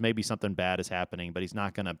knows maybe something bad is happening, but he's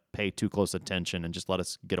not going to pay too close attention and just let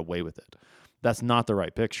us get away with it. That's not the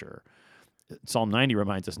right picture. Psalm 90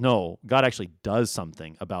 reminds us, no, God actually does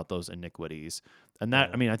something about those iniquities. And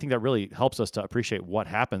that, I think that really helps us to appreciate what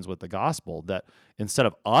happens with the gospel, that instead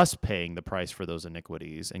of us paying the price for those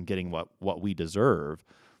iniquities and getting what we deserve,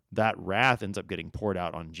 that wrath ends up getting poured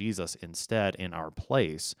out on Jesus instead in our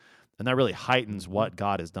place. And that really heightens what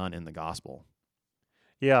God has done in the gospel.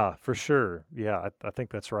 Yeah, for sure. Yeah, I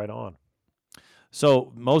think that's right on.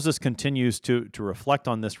 So Moses continues to reflect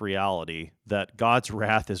on this reality that God's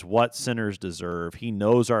wrath is what sinners deserve. He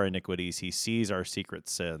knows our iniquities. He sees our secret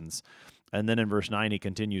sins. And then in verse 9, he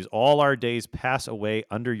continues, "All our days pass away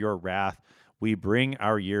under your wrath. We bring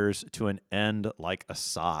our years to an end like a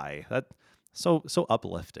sigh." That's so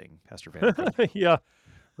uplifting, Pastor Vandercook. Yeah,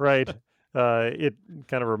 right. It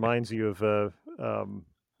kind of reminds you of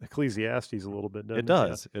Ecclesiastes a little bit,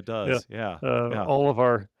 doesn't it? It does. Yeah.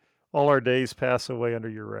 All our days pass away under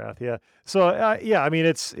your wrath. Yeah. So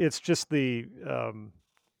it's just the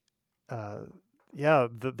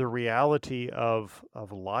reality of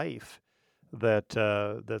life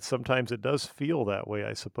that sometimes it does feel that way,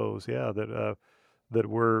 I suppose. Yeah, that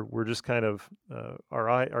we're just kind of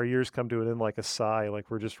our years come to an end like a sigh, like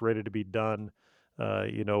we're just ready to be done,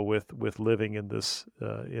 with living in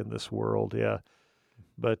this world. Yeah.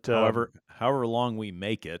 But however long we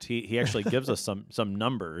make it, he actually gives us some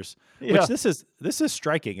numbers. Yeah. Which this is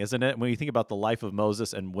striking, isn't it? When you think about the life of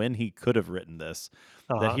Moses and when he could have written this,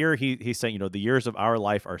 that here he's saying, the years of our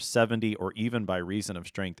life are 70, or even by reason of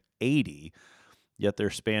strength 80. Yet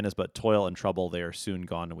their span is but toil and trouble. They are soon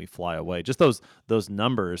gone, and we fly away. Just those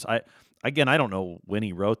numbers. I don't know when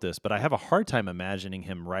he wrote this, but I have a hard time imagining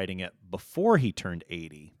him writing it before he turned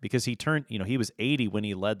 80, because he was 80 when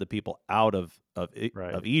he led the people out of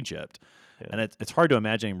Egypt, and it's hard to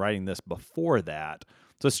imagine him writing this before that.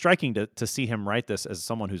 So it's striking to see him write this as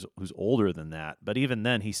someone who's older than that. But even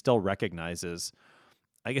then, he still recognizes.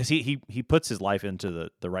 I guess he puts his life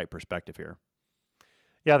into the right perspective here.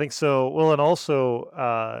 Yeah, I think so. Well, and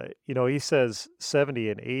also, he says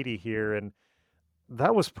 70 and 80 here, and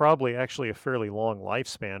that was probably actually a fairly long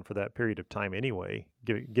lifespan for that period of time anyway,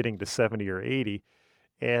 getting to 70 or 80.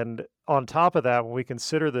 And on top of that, when we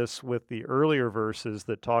consider this with the earlier verses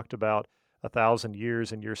that talked about 1,000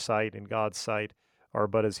 years in your sight, in God's sight, are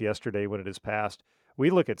but as yesterday when it is past,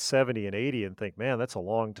 we look at 70 and 80 and think, man, that's a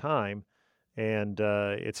long time. And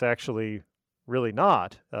it's actually really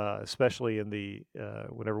not, especially in the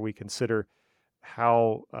whenever we consider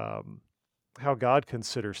how God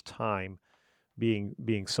considers time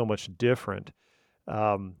being so much different.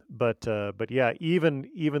 But yeah,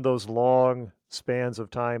 even those long spans of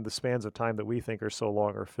time, the spans of time that we think are so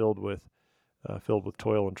long, are filled with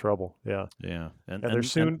toil and trouble. Yeah, yeah, and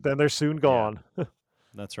they're soon gone. Yeah.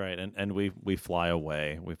 That's right, and we fly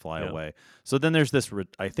away. We fly away. So then there's this.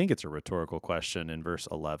 I think it's a rhetorical question in verse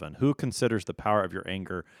 11. Who considers the power of your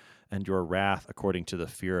anger and your wrath according to the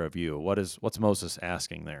fear of you? What's Moses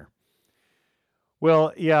asking there?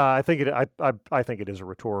 Well, yeah, I think it is a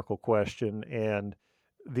rhetorical question, and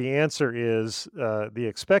the answer is the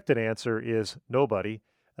expected answer is nobody,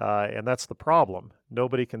 and that's the problem.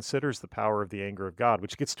 Nobody considers the power of the anger of God,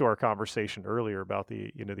 which gets to our conversation earlier about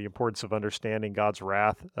the importance of understanding God's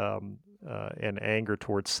wrath and anger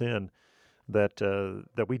towards sin.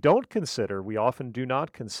 That we don't consider. We often do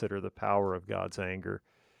not consider the power of God's anger.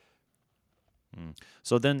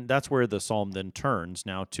 So then that's where the psalm then turns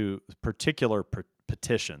now to particular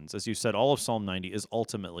petitions. As you said, all of Psalm 90 is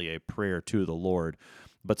ultimately a prayer to the Lord.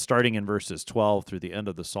 But starting in verses 12 through the end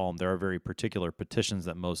of the psalm, there are very particular petitions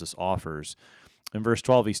that Moses offers. In verse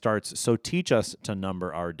 12, he starts, "So teach us to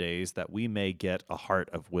number our days that we may get a heart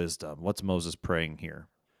of wisdom." What's Moses praying here?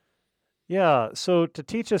 Yeah, so to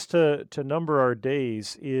teach us to number our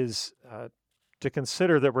days is to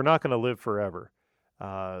consider that we're not going to live forever.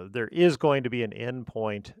 there is going to be an end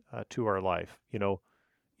point to our life.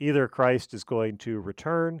 Either Christ is going to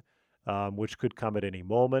return, which could come at any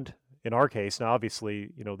moment. In our case, now obviously,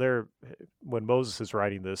 when Moses is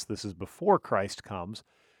writing this is before Christ comes.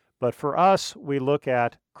 But for us, we look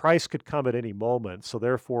at Christ could come at any moment, so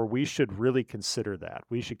therefore we should really consider that.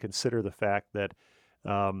 We should consider the fact that,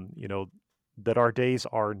 that our days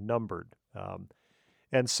are numbered.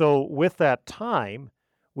 And so with that time,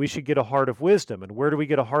 we should get a heart of wisdom. And where do we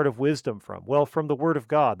get a heart of wisdom from? Well, from the Word of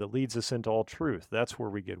God that leads us into all truth. That's where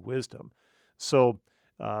we get wisdom. So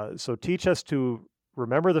teach us to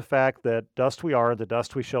remember the fact that dust we are, the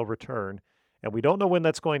dust we shall return, and we don't know when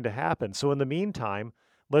that's going to happen. So in the meantime,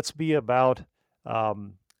 let's be about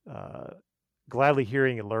gladly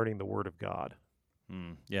hearing and learning the Word of God.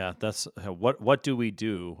 Yeah, that's what do we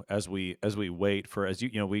do as we wait for, as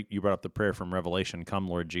you brought up the prayer from Revelation, "Come,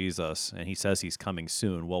 Lord Jesus," and He says He's coming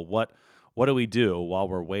soon. Well, what do we do while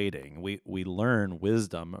we're waiting? We learn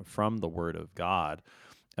wisdom from the Word of God,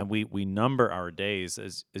 and we number our days,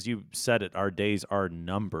 as you said it. Our days are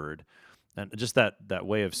numbered. And just that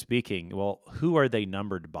way of speaking, well, who are they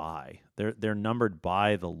numbered by? They're numbered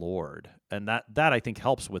by the Lord. And that I think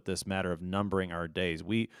helps with this matter of numbering our days.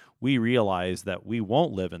 We realize that we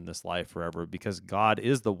won't live in this life forever because God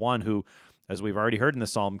is the one who, as we've already heard in the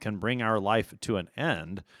psalm, can bring our life to an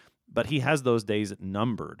end, but He has those days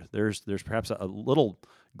numbered. There's perhaps a little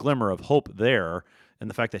glimmer of hope there in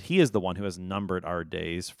the fact that He is the one who has numbered our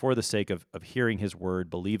days for the sake of hearing His word,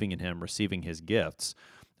 believing in Him, receiving His gifts.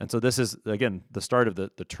 And so this is, again, the start of the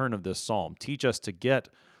turn of this psalm. Teach us to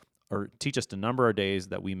number our days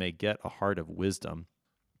that we may get a heart of wisdom.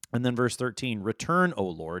 And then verse 13, "Return, O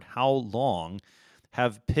Lord, how long?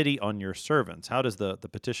 Have pity on your servants." How does the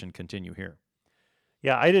petition continue here?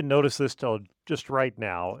 Yeah, I didn't notice this till just right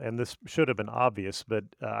now, and this should have been obvious, but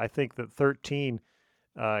I think that 13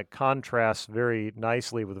 contrasts very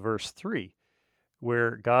nicely with verse 3,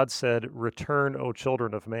 where God said, "Return, O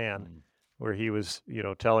children of man," where He was,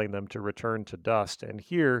 telling them to return to dust. And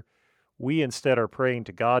here, we instead are praying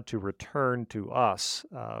to God to return to us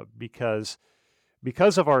because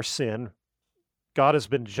of our sin. God has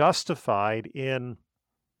been justified in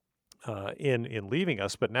leaving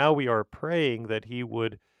us, but now we are praying that He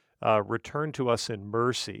would return to us in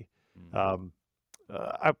mercy.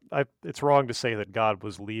 It's wrong to say that God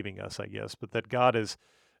was leaving us, I guess, but that God is,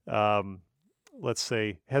 let's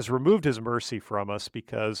say, has removed His mercy from us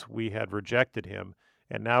because we had rejected Him,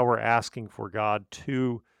 and now we're asking for God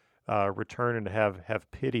to return and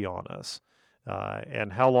have pity on us.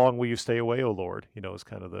 And how long will you stay away, O Lord? Is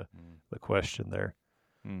kind of the question there.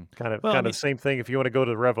 Kind of the same thing. If you want to go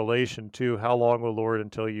to Revelation too, how long, O Lord,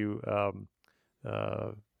 until you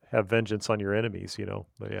have vengeance on your enemies?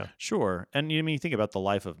 But yeah, sure. And you think about the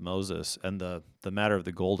life of Moses, and the matter of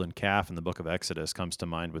the golden calf in the book of Exodus comes to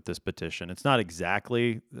mind with this petition. It's not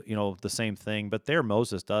exactly the same thing, but there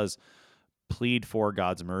Moses does plead for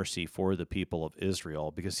God's mercy for the people of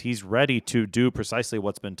Israel because he's ready to do precisely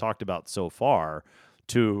what's been talked about so far,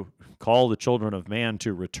 to call the children of man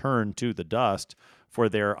to return to the dust for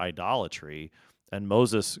their idolatry. And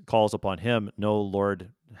Moses calls upon him, "No,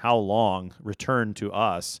 Lord, how long? Return to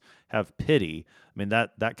us. Have pity."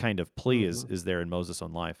 That kind of plea is there in Moses'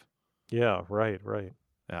 own life. Yeah, right.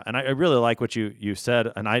 Yeah, and I really like what you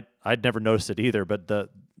said, and I'd never noticed it either, but the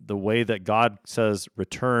way that God says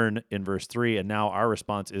return in verse 3, and now our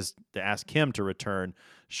response is to ask Him to return,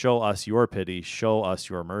 show us your pity, show us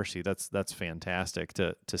your mercy. That's fantastic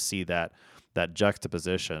to see that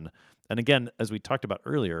juxtaposition. And again, as we talked about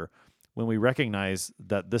earlier, when we recognize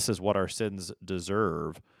that this is what our sins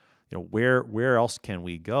deserve, where else can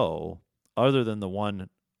we go other than the one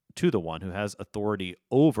who has authority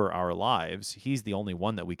over our lives? He's the only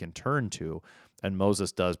one that we can turn to, and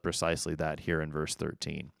Moses does precisely that here in verse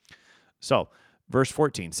 13. So, verse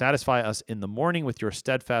 14, "Satisfy us in the morning with your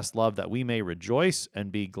steadfast love, that we may rejoice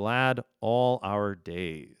and be glad all our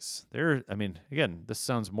days." Again, this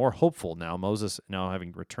sounds more hopeful now. Moses, now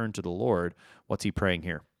having returned to the Lord, what's he praying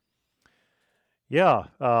here? Yeah.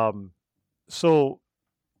 So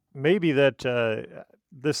maybe that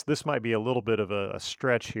this might be a little bit of a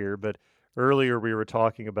stretch here, but earlier we were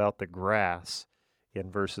talking about the grass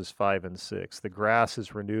in verses 5 and 6. The grass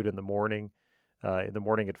is renewed in the morning. In the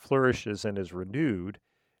morning it flourishes and is renewed,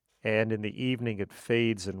 and in the evening it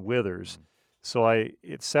fades and withers. So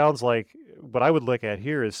it sounds like what I would look at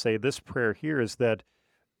here is say this prayer here is that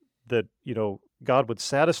God would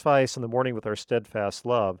satisfy us in the morning with our steadfast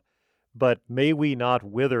love, but may we not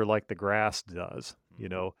wither like the grass does.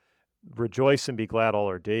 Rejoice and be glad all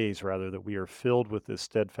our days, rather, that we are filled with this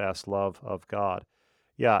steadfast love of God.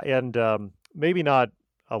 Yeah, and maybe not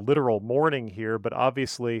a literal mourning here, but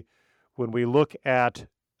obviously when we look at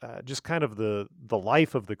just kind of the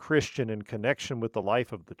life of the Christian in connection with the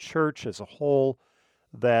life of the church as a whole,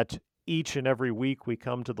 that each and every week we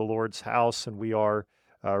come to the Lord's house and we are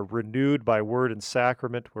renewed by word and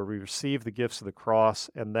sacrament, where we receive the gifts of the cross,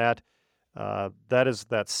 and that is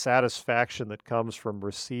that satisfaction that comes from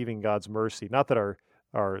receiving God's mercy. Not that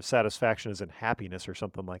our satisfaction is in happiness or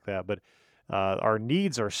something like that, but our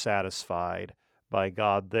needs are satisfied by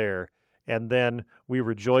God there. And then we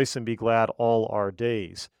rejoice and be glad all our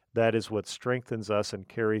days. That is what strengthens us and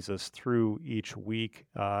carries us through each week,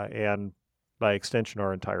 and by extension,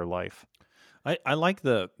 our entire life. I like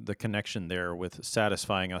the connection there with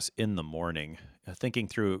satisfying us in the morning. Thinking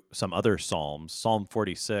through some other Psalms, Psalm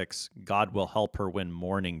 46, God will help her when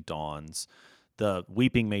morning dawns. The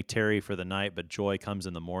weeping may tarry for the night, but joy comes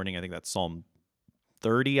in the morning. I think that's Psalm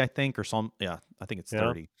 30, I think, or I think it's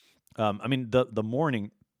 30. I mean, the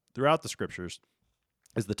morning throughout the scriptures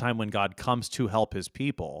is the time when God comes to help his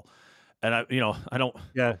people. And I don't.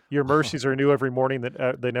 Yeah, your mercies are new every morning,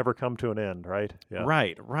 that they never come to an end, right? Yeah.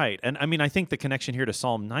 Right. And I mean, I think the connection here to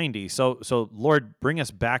Psalm 90. So Lord, bring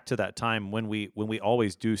us back to that time when we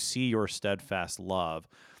always do see your steadfast love.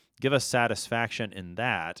 Give us satisfaction in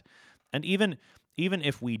that. And even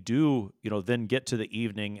if we do, then get to the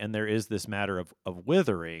evening and there is this matter of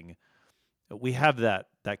withering, we have that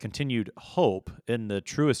continued hope in the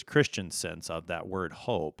truest Christian sense of that word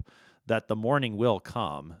hope, that the morning will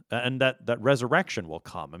come and that resurrection will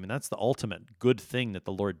come. I mean, that's the ultimate good thing that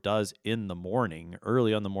the Lord does in the morning,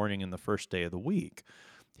 early on the morning in the first day of the week.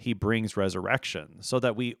 He brings resurrection so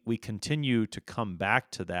that we continue to come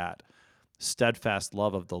back to that steadfast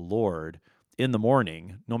love of the Lord in the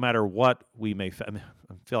morning, no matter what we may I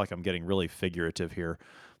feel like I'm getting really figurative here.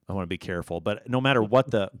 I want to be careful, but no matter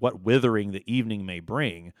what withering the evening may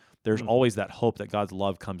bring, there's always that hope that God's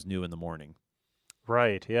love comes new in the morning.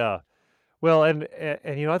 Right, yeah. Well, and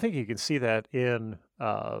I think you can see that in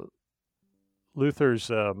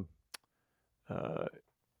Luther's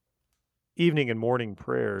evening and morning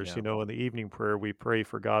prayers. Yeah. In the evening prayer, we pray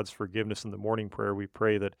for God's forgiveness. In the morning prayer, we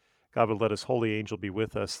pray that God would let His holy angel be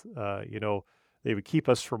with us. They would keep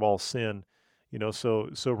us from all sin. So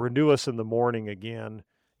renew us in the morning again.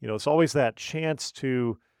 It's always that chance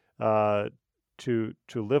to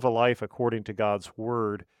live a life according to God's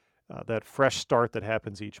word. That fresh start that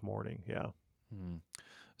happens each morning. Yeah.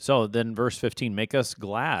 So then verse 15, make us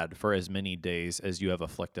glad for as many days as you have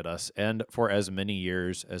afflicted us, and for as many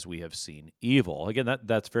years as we have seen evil. Again,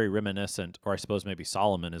 that's very reminiscent, or I suppose maybe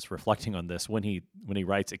Solomon is reflecting on this when he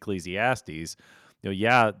writes Ecclesiastes.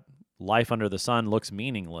 Life under the sun looks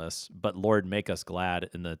meaningless, but Lord, make us glad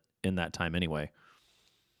in that time anyway.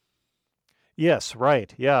 Yes,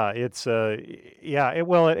 right. Yeah, it's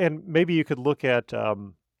well, and maybe you could look at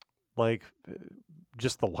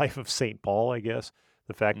just the life of St. Paul, I guess.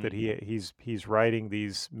 The fact that he's writing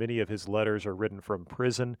these, many of his letters are written from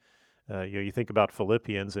prison. You think about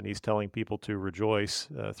Philippians, and he's telling people to rejoice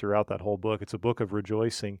throughout that whole book. It's a book of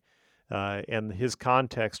rejoicing, and his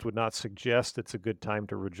context would not suggest it's a good time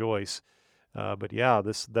to rejoice. But yeah,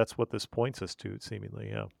 that's what this points us to, seemingly.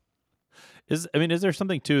 Yeah. Is there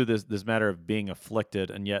something to this matter of being afflicted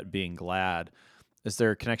and yet being glad? Is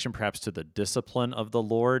there a connection perhaps to the discipline of the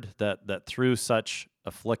Lord that through such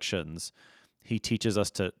afflictions, he teaches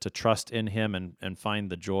us to trust in him and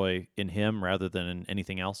find the joy in him rather than in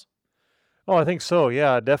anything else? Oh, I think so.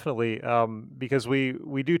 Yeah, definitely. Because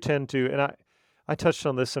we do tend to, and I touched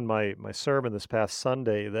on this in my sermon this past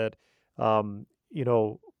Sunday, that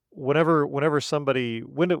whenever somebody,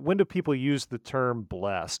 when do people use the term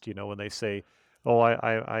blessed? When they say, "Oh,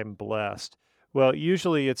 I'm blessed." Well,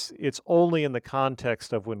 usually it's only in the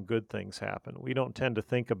context of when good things happen. We don't tend to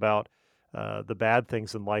think about the bad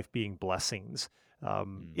things in life being blessings.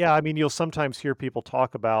 Yeah, you'll sometimes hear people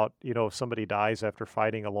talk about, if somebody dies after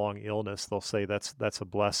fighting a long illness, they'll say that's a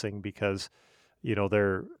blessing because,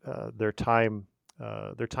 their time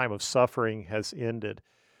of suffering has ended.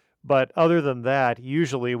 But other than that,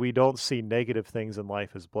 usually we don't see negative things in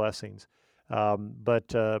life as blessings. But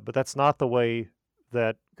that's not the way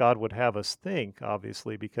that God would have us think,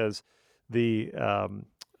 obviously, because the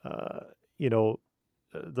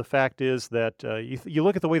fact is that you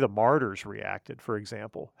look at the way the martyrs reacted, for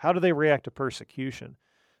example. How do they react to persecution?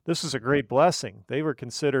 This is a great blessing. They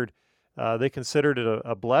considered it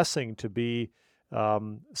a blessing to be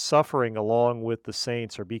suffering along with the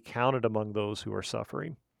saints, or be counted among those who are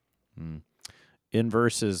suffering. In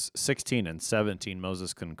verses 16 and 17,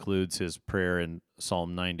 Moses concludes his prayer in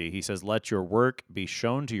Psalm 90. He says, "Let your work be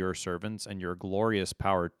shown to your servants and your glorious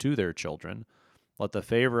power to their children. Let the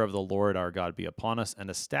favor of the Lord our God be upon us, and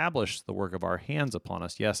establish the work of our hands upon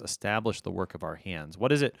us. Yes, establish the work of our hands. What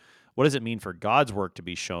does it mean for God's work to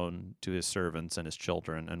be shown to his servants and his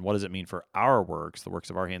children? And what does it mean for our works, the works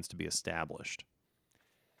of our hands, to be established?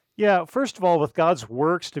 Yeah, first of all, with God's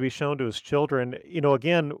works to be shown to his children,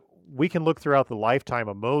 again, we can look throughout the lifetime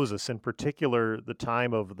of Moses, in particular the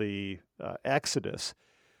time of the Exodus.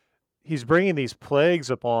 He's bringing these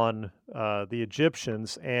plagues upon the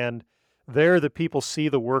Egyptians, and there the people see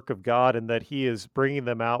the work of God, and that he is bringing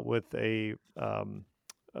them out with a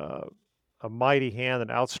mighty hand,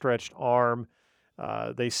 an outstretched arm.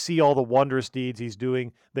 They see all the wondrous deeds he's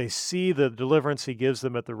doing. They see the deliverance he gives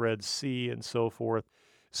them at the Red Sea and so forth.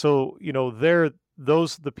 So,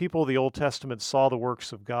 the people of the Old Testament saw the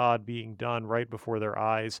works of God being done right before their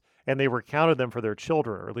eyes, and they recounted them for their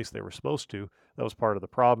children, or at least they were supposed to. That was part of the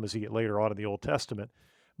problem as you get later on in the Old Testament.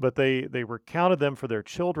 But they recounted them for their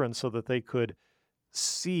children so that they could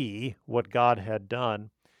see what God had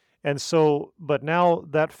done. And so, but now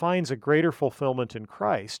that finds a greater fulfillment in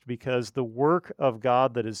Christ, because the work of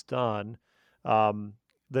God that is done,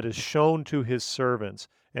 that is shown to his servants,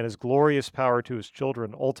 and his glorious power to his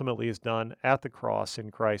children ultimately is done at the cross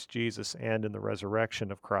in Christ Jesus and in the resurrection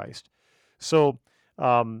of Christ. So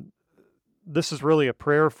this is really a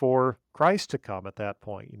prayer for Christ to come at that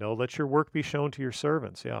point. Let your work be shown to your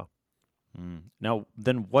servants. Yeah. Now,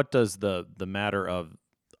 then what does the matter of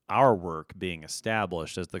our work being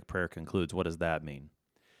established as the prayer concludes, what does that mean?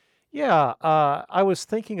 Yeah, I was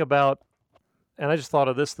thinking about, and I just thought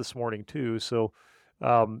of this morning too. So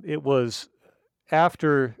it was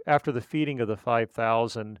after the feeding of the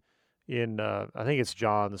 5,000 in, I think it's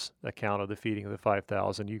John's account of the feeding of the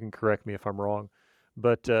 5,000. You can correct me if I'm wrong,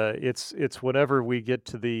 but it's whenever we get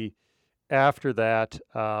to after that,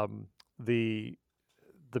 the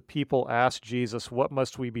people ask Jesus, "What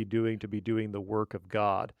must we be doing to be doing the work of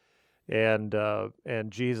God?" And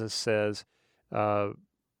Jesus says,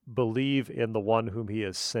 "Believe in the one whom he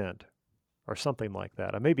has sent," or something like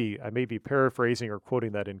that. I may be paraphrasing or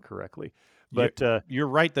quoting that incorrectly. But you're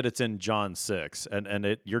right that it's in John 6,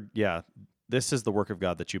 this is the work of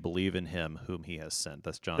God, that you believe in him whom he has sent.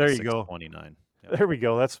 That's John 6:29. Yep. There we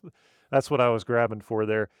go. That's what I was grabbing for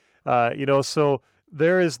there. So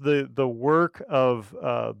there is the work of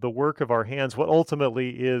our hands. What ultimately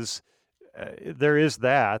is there is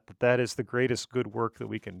that is the greatest good work that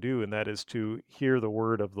we can do, and that is to hear the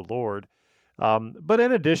word of the Lord. But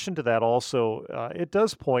in addition to that, also it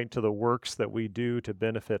does point to the works that we do to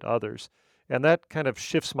benefit others. And that kind of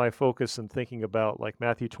shifts my focus in thinking about like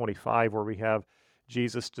Matthew 25, where we have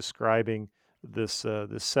Jesus describing this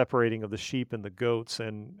separating of the sheep and the goats.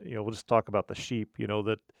 And, we'll just talk about the sheep,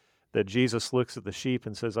 that Jesus looks at the sheep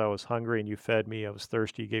and says, "I was hungry and you fed me. I was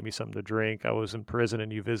thirsty, you gave me something to drink. I was in prison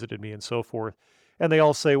and you visited me," and so forth. And they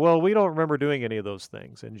all say, "Well, we don't remember doing any of those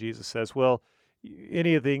things." And Jesus says, "Well,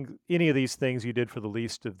 any of these things you did for the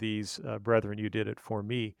least of these brethren, you did it for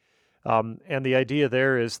me." And the idea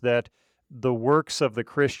there is that the works of the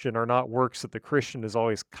Christian are not works that the Christian is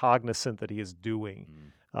always cognizant that he is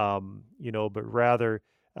doing, but rather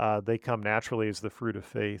they come naturally as the fruit of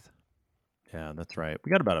faith. Yeah, that's right.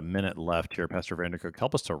 We got about a minute left here, Pastor Vandercook.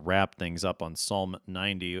 Help us to wrap things up on Psalm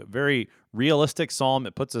 90. A very realistic psalm.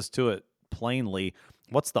 It puts us to it plainly.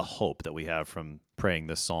 What's the hope that we have from praying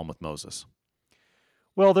this psalm with Moses?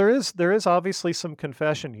 Well, there is obviously some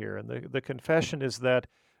confession here, and the confession is that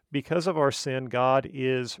because of our sin, God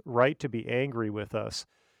is right to be angry with us.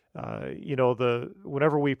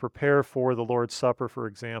 Whenever we prepare for the Lord's Supper, for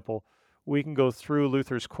example, we can go through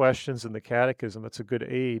Luther's questions in the Catechism. It's a good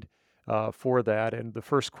aid for that. And the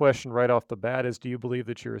first question right off the bat is, "Do you believe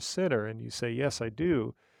that you're a sinner?" And you say, "Yes, I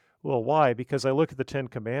do." Well, why? Because I look at the 10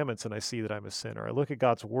 Commandments and I see that I'm a sinner. I look at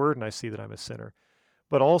God's Word and I see that I'm a sinner.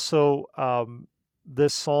 But also,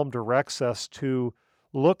 this psalm directs us to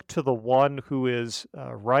look to the one who is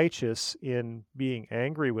righteous in being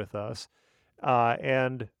angry with us,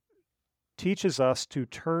 and teaches us to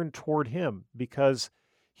turn toward him, because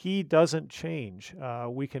he doesn't change.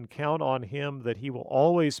 We can count on him that he will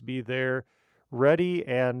always be there, ready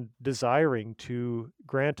and desiring to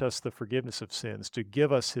grant us the forgiveness of sins, to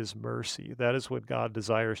give us his mercy. That is what God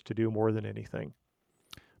desires to do more than anything.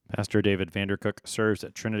 Pastor David Vandercook serves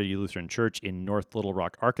at Trinity Lutheran Church in North Little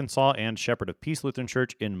Rock, Arkansas, and Shepherd of Peace Lutheran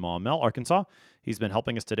Church in Maumelle, Arkansas. He's been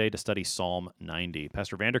helping us today to study Psalm 90.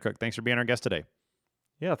 Pastor Vandercook, thanks for being our guest today.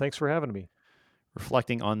 Yeah, thanks for having me.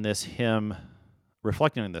 Reflecting on this psalm,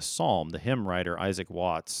 the hymn writer Isaac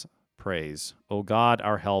Watts prays, "O God,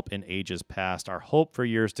 our help in ages past, our hope for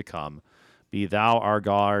years to come, Be thou our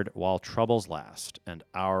guard while troubles last, and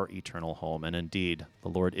our eternal home. And indeed, the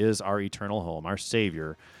Lord is our eternal home, our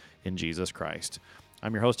Savior in Jesus Christ.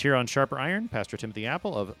 I'm your host here on Sharper Iron, Pastor Timothy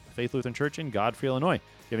Appel of Faith Lutheran Church in Godfrey, Illinois. If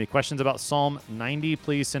you have any questions about Psalm 90,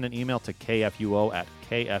 please send an email to kfuo@kfuo.org.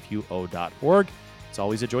 It's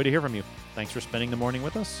always a joy to hear from you. Thanks for spending the morning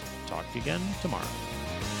with us. Talk to you again tomorrow.